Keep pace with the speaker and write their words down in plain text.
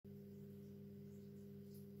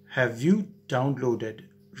Have you downloaded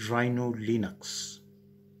Rhino Linux?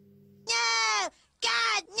 No!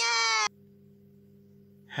 God, no!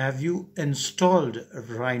 Have you installed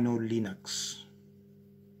Rhino Linux?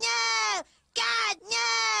 No! God,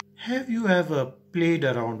 no! Have you ever played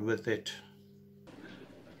around with it?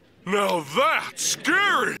 Now that's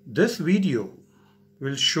scary! This video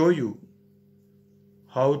will show you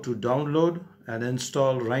how to download and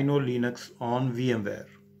install Rhino Linux on VMware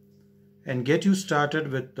and get you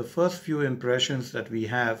started with the first few impressions that we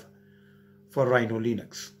have for Rhino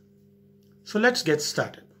Linux. So let's get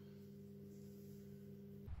started.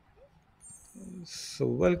 So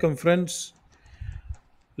welcome friends.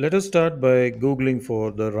 Let us start by Googling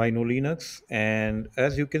for the Rhino Linux, and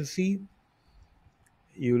as you can see,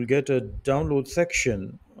 you will get a download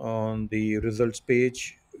section on the results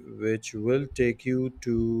page, which will take you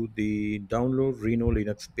to the download Rhino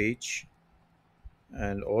Linux page.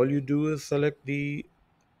 And all you do is select the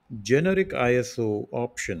generic ISO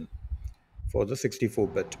option for the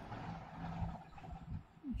 64-bit.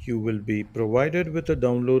 You will be provided with a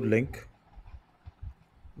download link,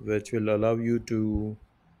 which will allow you to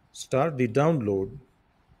start the download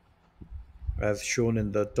as shown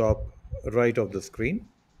in the top right of the screen.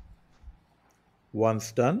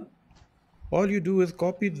 Once done, all you do is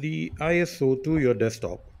copy the ISO to your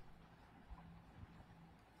desktop.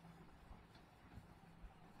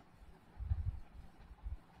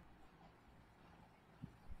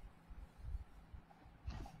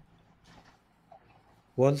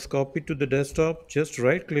 Once copied to the desktop, just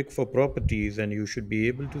right click for properties and you should be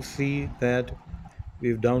able to see that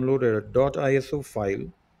we've downloaded a .iso file,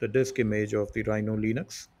 the disk image of the Rhino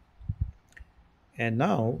Linux. And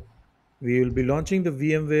now we will be launching the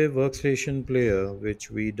VMware Workstation Player,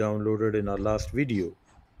 which we downloaded in our last video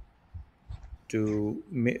to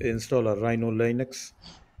install a Rhino Linux.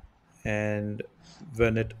 And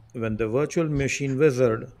when the virtual machine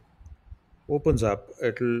wizard opens up,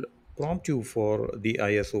 it'll prompt you for the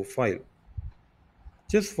ISO file.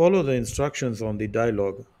 Just follow the instructions on the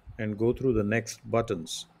dialog and go through the next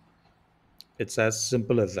buttons. It's as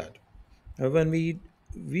simple as that. When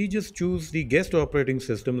we just choose the guest operating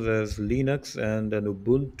systems as Linux and an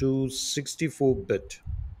Ubuntu 64-bit,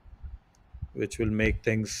 which will make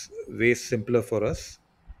things way simpler for us.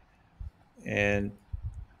 And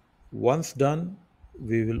once done,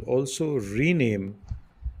 we will also rename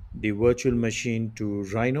the virtual machine to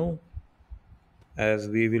Rhino, as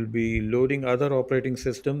we will be loading other operating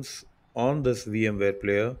systems on this VMware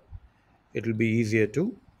player. It will be easier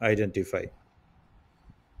to identify.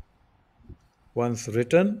 Once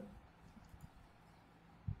written,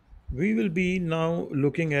 we will be now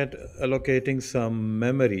looking at allocating some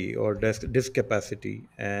memory or disk capacity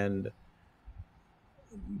and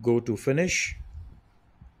go to finish.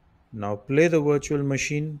 Now play the virtual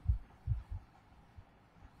machine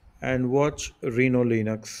and watch Rhino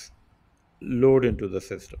Linux load into the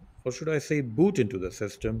system, or should I say boot into the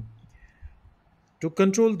system. To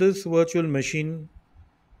control this virtual machine,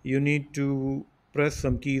 you need to press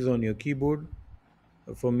some keys on your keyboard.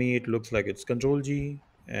 For me, it looks like it's Control G,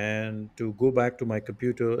 and to go back to my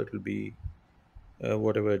computer, it will be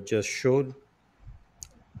whatever it just showed.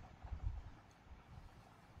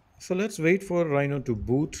 So let's wait for Rhino to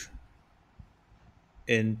boot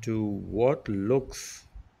into what looks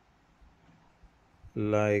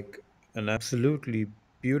like an absolutely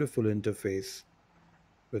beautiful interface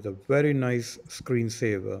with a very nice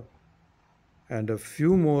screensaver and a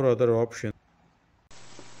few more other options.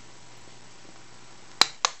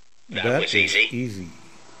 That was easy. Easy.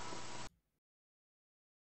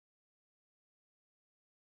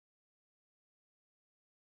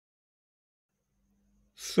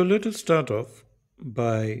 So let us start off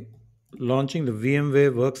by launching the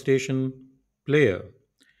VMware Workstation Player,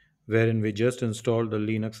 wherein we just installed the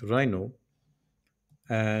Linux Rhino,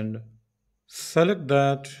 and select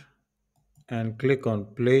that and click on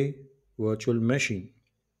Play Virtual Machine.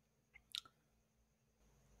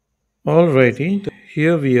 Alrighty,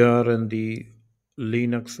 here we are in the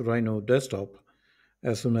Linux Rhino desktop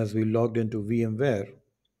as soon as we logged into VMware.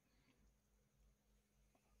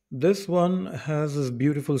 This one has this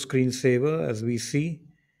beautiful screensaver as we see,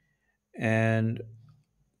 and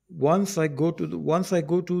once I go to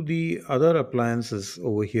the other appliances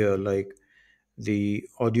over here, like the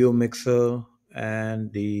audio mixer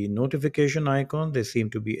and the notification icon, they seem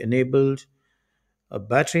to be enabled. A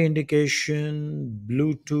battery indication,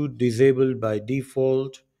 Bluetooth disabled by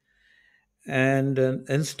default, and an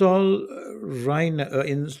install Rhino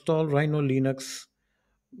Linux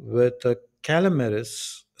with a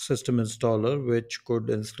Calamaris system installer, which could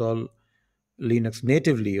install Linux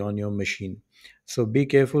natively on your machine. So be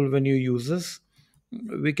careful when you use this.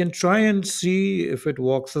 We can try and see if it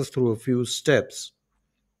walks us through a few steps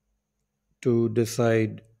to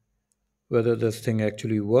decide whether this thing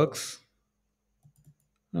actually works.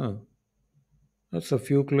 Oh, that's a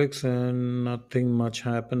few clicks and nothing much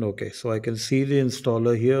happened. Okay, so I can see the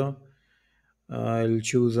installer here. I'll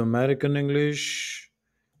choose American English.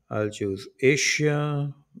 I'll choose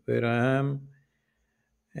Asia, where I am.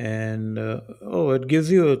 And oh, it gives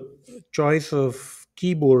you a choice of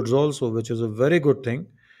keyboards also, which is a very good thing,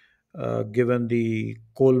 given the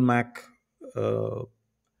Colmac uh,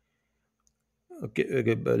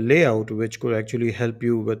 layout, which could actually help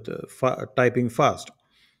you with typing fast.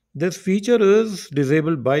 This feature is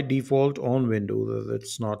disabled by default on Windows, as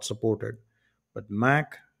it's not supported. But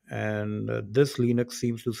Mac and this Linux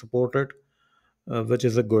seems to support it, which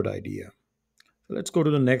is a good idea. So let's go to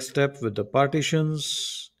the next step with the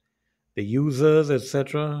partitions, the users,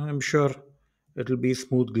 etc. I'm sure it'll be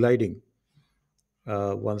smooth gliding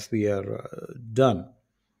once we are done.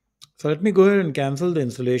 So let me go ahead and cancel the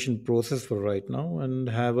installation process for right now and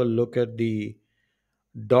have a look at the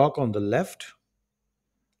dock on the left,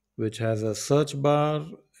 which has a search bar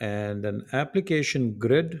and an application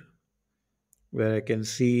grid where I can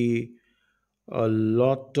see a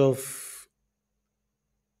lot of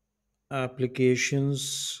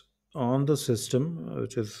applications on the system,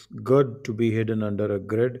 which is good to be hidden under a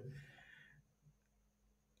grid.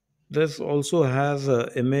 This also has a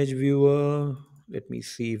image viewer. Let me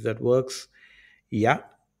see if that works. Yeah,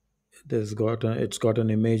 it's got an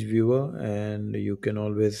image viewer, and you can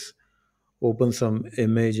always open some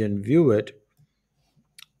image and view it.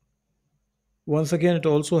 Once again, it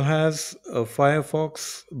also has a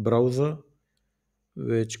Firefox browser,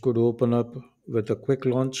 which could open up with a quick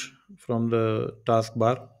launch from the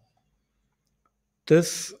taskbar.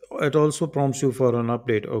 This it also prompts you for an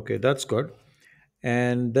update. Okay, that's good.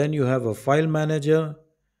 And then you have a file manager,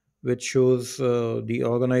 which shows the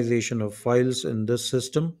organization of files in this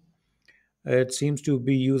system. It seems to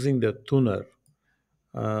be using the Tuner,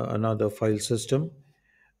 another file system.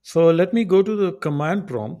 So let me go to the command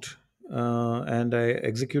prompt, and I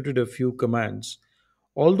executed a few commands.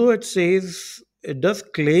 Although it does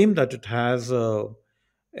claim that it has a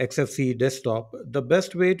XFC desktop, the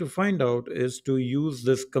best way to find out is to use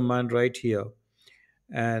this command right here.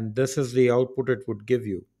 And this is the output it would give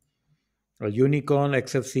you, a Unicorn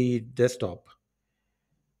XFC desktop.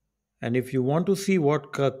 And if you want to see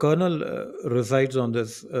what kernel resides on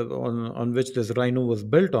this, on which this Rhino was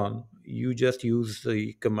built on, you just use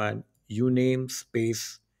the command uname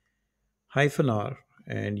space -r,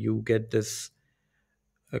 and you get this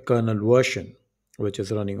kernel version which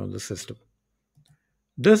is running on the system.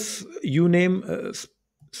 This uname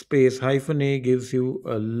space -a gives you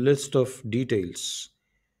a list of details.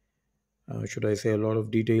 Should I say a lot of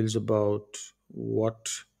details what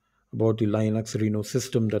about the Linux Reno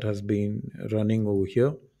system that has been running over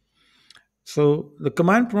here. So the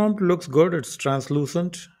command prompt looks good. It's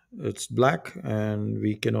translucent, it's black, and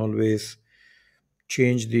we can always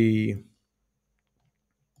change the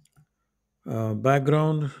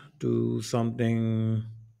background to something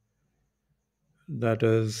that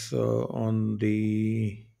is on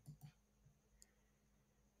the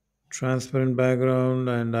transparent background,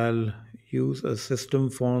 and I'll use a system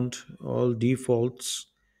font, all defaults,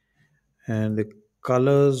 and the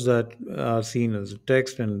colors that are seen as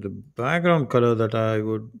text and the background color that I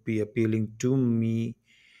would be appealing to me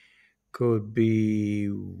could be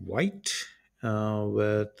white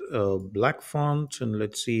with a black font. And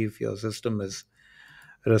let's see if your system is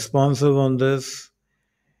responsive on this.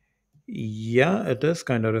 Yeah, it is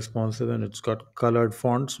kind of responsive, and it's got colored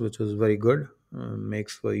fonts, which is very good.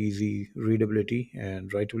 Makes for easy readability and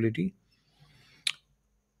writability.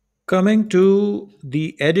 Coming to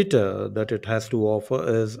the editor that it has to offer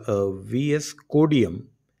is a VS Codium,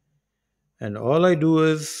 and all I do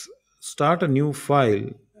is start a new file,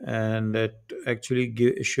 and it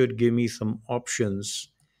actually should give me some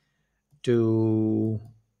options to,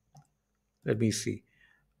 let me see.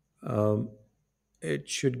 Um, it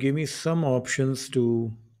should give me some options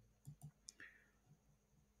to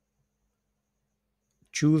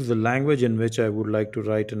choose the language in which I would like to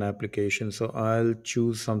write an application. So I'll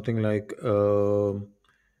choose something like a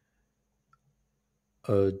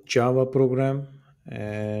Java program,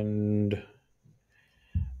 and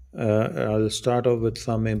I'll start off with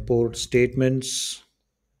some import statements.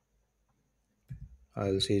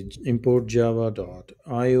 I'll say import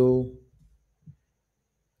java.io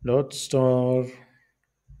dot star,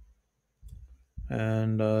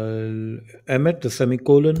 and I'll emit the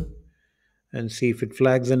semicolon, and see if it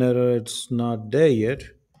flags an error. It's not there yet.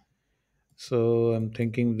 So I'm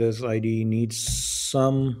thinking this ID needs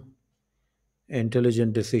some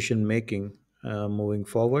intelligent decision making moving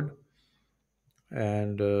forward,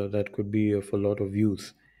 and that could be of a lot of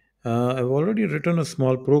use. I've already written a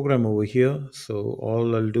small program over here, so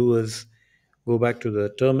all I'll do is go back to the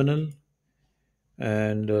terminal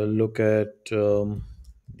and look at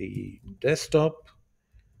the desktop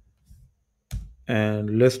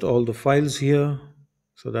and list all the files here.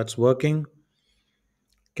 So that's working.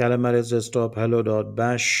 Calamares desktop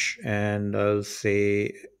hello.bash, and I'll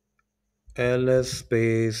say ls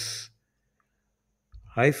space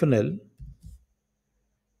hyphen l,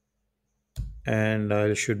 and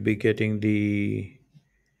I should be getting the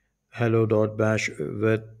hello.bash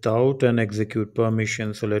without an execute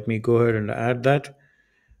permission. So let me go ahead and add that.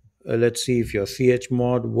 Let's see if your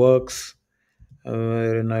chmod works.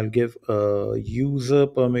 And I'll give a user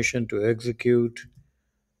permission to execute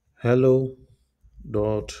hello.bash.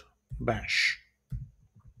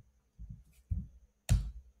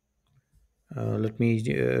 Let me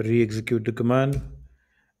re-execute the command.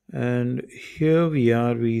 And here we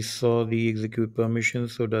are. We saw the execute permission.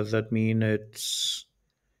 So does that mean it's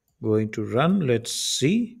going to run? Let's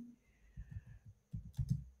see.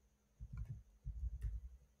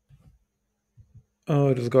 Oh,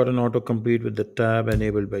 it has got an autocomplete with the tab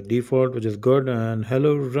enabled by default, which is good. And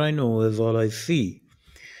hello Rhino is all I see,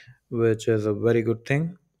 which is a very good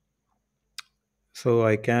thing. So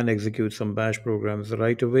I can execute some bash programs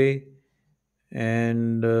right away.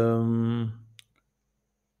 And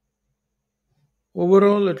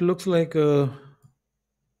overall, it looks like a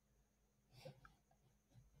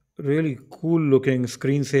really cool looking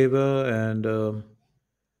screensaver and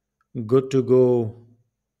good to go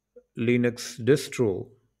Linux distro,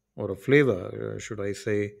 or a flavor, should I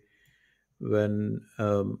say, when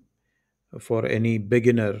for any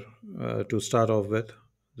beginner to start off with.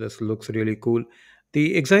 This looks really cool.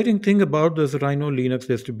 The exciting thing about this Rhino Linux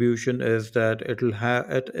distribution is that it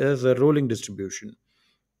is a rolling distribution,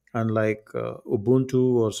 unlike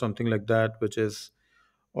Ubuntu or something like that, which is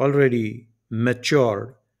already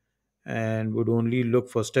matured and would only look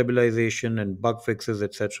for stabilization and bug fixes,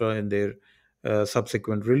 etc., in their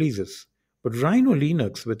subsequent releases. But Rhino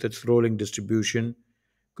Linux, with its rolling distribution,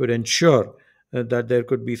 could ensure that there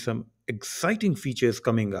could be some exciting features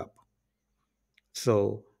coming up.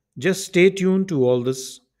 So just stay tuned to all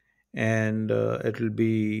this, and it'll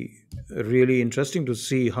be really interesting to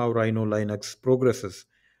see how Rhino Linux progresses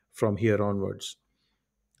from here onwards.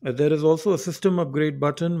 There is also a system upgrade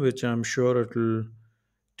button, which I'm sure it'll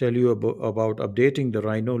tell you about updating the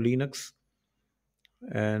Rhino Linux.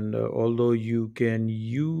 And although you can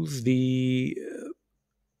use the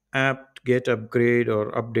apt get upgrade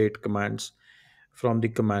or update commands from the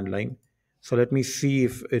command line. So let me see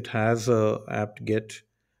if it has a apt get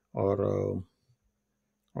or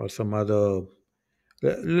some other.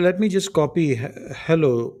 Let me just copy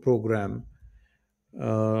hello program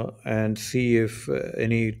and see if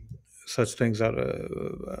any such things are.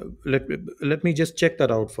 Let me just check that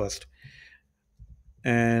out first,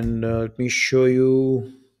 and let me show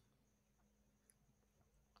you.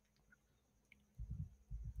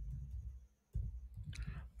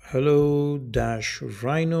 Hello dash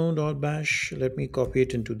rhino dot bash. Let me copy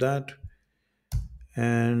it into that,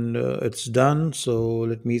 and it's done. So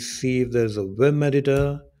let me see if there's a vim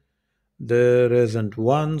editor. There isn't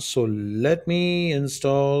one, so let me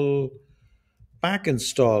install pack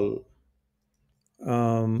install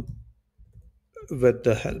um, with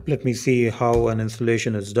the help. Let me see how an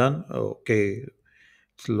installation is done. Okay,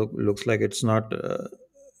 looks like it's not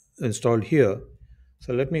installed here.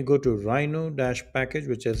 So let me go to rhino dash package,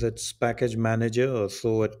 which is its package manager, or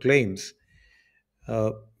so it claims,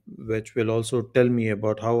 uh, which will also tell me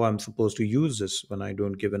about how I'm supposed to use this when I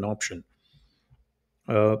don't give an option.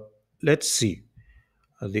 Uh, let's see.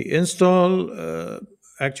 The install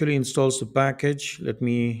actually installs the package. Let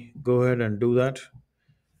me go ahead and do that.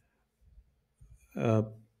 Uh,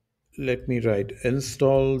 Let me write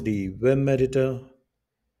install the vim editor,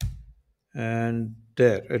 and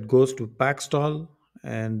there it goes to packstall,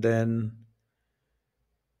 and then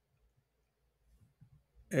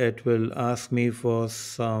it will ask me for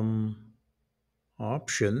some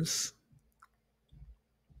options.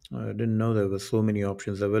 I didn't know there were so many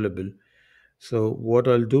options available. So what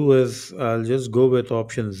I'll do is I'll just go with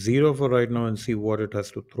option 0 for right now and see what it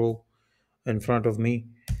has to throw in front of me.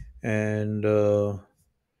 And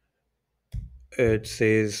it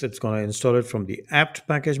says it's going to install it from the apt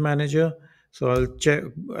package manager. So I'll check,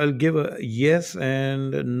 I'll give a yes,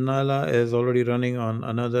 and Nala is already running on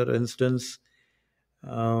another instance.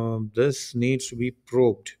 This needs to be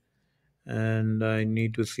probed, and I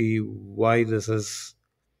need to see why this is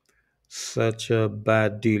such a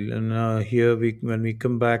bad deal. And here when we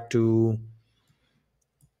come back to,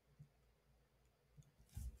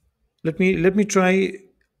 let me try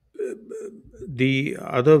the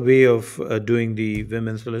other way of doing the Vim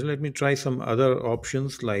installation. Let me try some other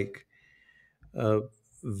options like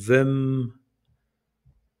Vim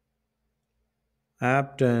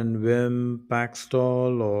apt and Vim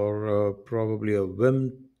packstall, or probably a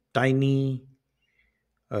Vim tiny,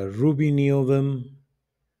 a Ruby Neo Vim,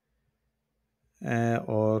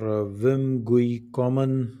 or a Vim GUI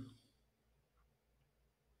common.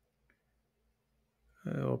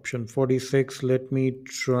 Option 46. Let me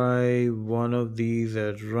try one of these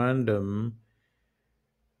at random,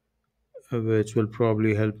 which will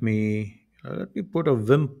probably help me. Let me put a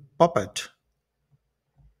Vim puppet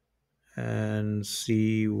and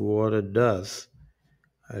see what it does.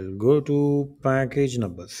 I'll go to package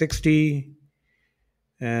number 60,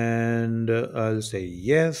 and I'll say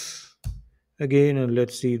yes again, and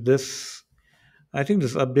let's see this. I think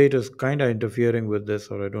this update is kind of interfering with this,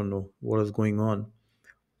 or I don't know what is going on.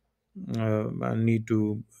 I need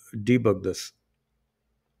to debug this.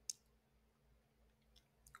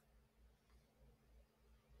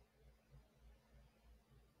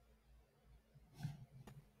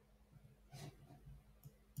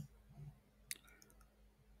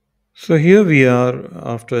 So here we are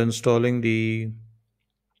after installing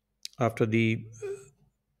after the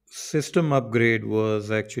system upgrade was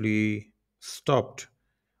actually stopped,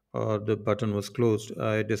 or the button was closed.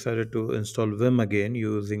 I decided to install Vim again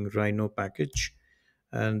using Rhino package.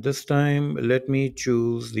 And this time, let me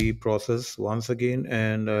choose the process once again,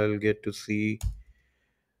 and I'll get to see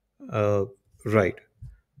uh, right.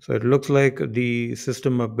 So it looks like the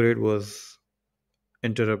system upgrade was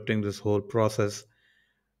interrupting this whole process.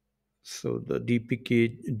 So the D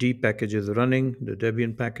package is running, the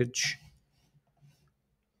Debian package.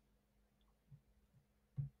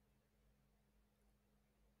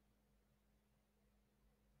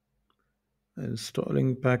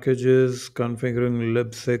 Installing packages, configuring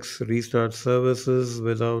lib6, restart services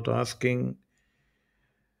without asking.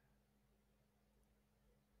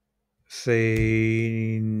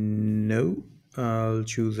 Say no. I'll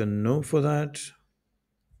choose a no for that.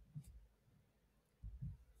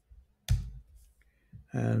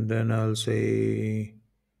 And then I'll say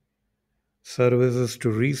services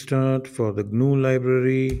to restart for the GNU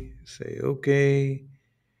library. Say OK.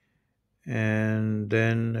 And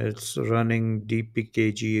then it's running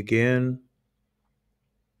dpkg again.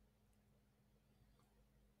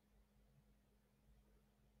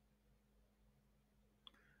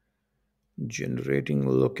 Generating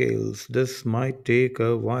locales. This might take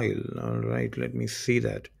a while. All right, let me see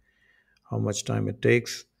that. How much time it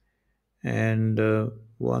takes. And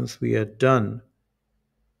once we are done,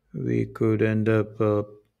 we could end up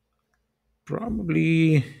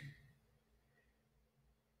probably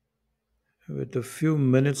with a few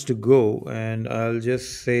minutes to go, and I'll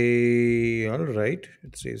just say, all right,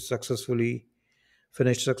 it says successfully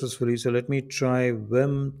finished successfully. So let me try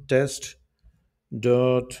vim test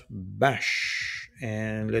dot bash,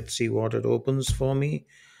 and let's see what it opens for me.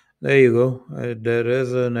 There you go. There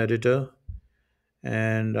is an editor,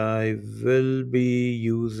 and I will be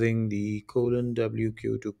using the colon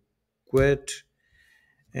wq to quit,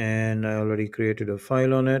 and I already created a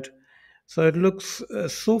file on it. So it looks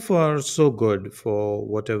so far so good for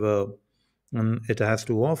whatever it has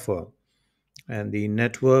to offer. And the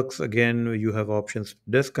networks, again, you have options to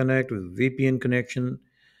disconnect with VPN connection.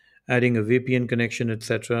 Adding a VPN connection,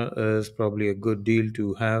 etc., is probably a good deal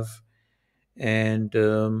to have. And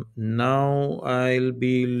now I'll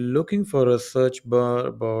be looking for a search bar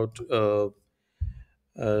about a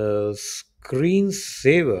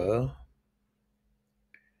screensaver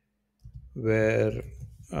where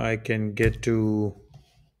I can get to.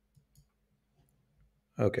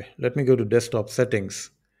 Okay, let me go to desktop settings,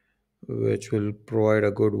 which will provide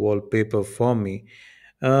a good wallpaper for me.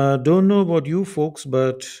 Don't know about you folks,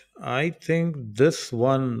 but I think this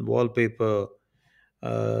one wallpaper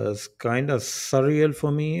is kind of surreal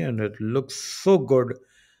for me, and it looks so good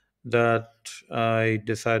that I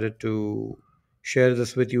decided to share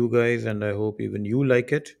this with you guys, and I hope even you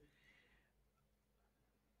like it.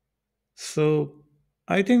 So,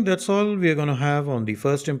 I think that's all we're going to have on the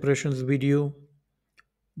first impressions video.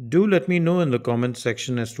 Do let me know in the comment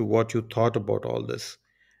section as to what you thought about all this,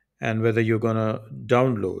 and whether you're going to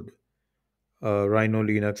download Rhino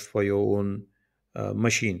Linux for your own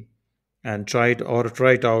machine and try it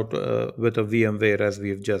out with a VMware as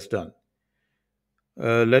we've just done.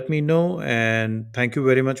 Let me know, and thank you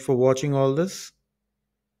very much for watching all this.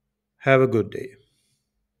 Have a good day.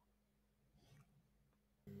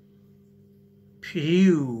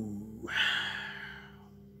 Phew.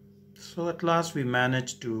 So at last we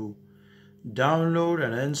managed to download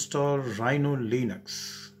and install Rhino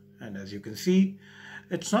Linux. And as you can see,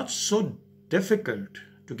 it's not so difficult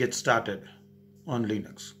to get started on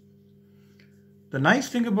Linux. The nice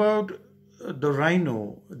thing about the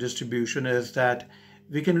Rhino distribution is that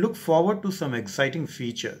we can look forward to some exciting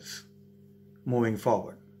features moving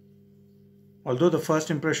forward. Although the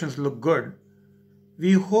first impressions look good,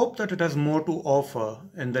 we hope that it has more to offer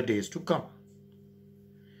in the days to come.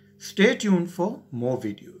 Stay tuned for more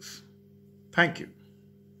videos. Thank you.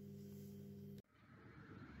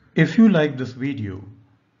 If you like this video,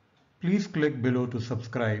 please click below to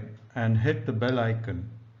subscribe and hit the bell icon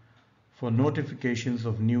for notifications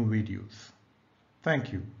of new videos.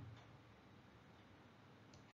 Thank you.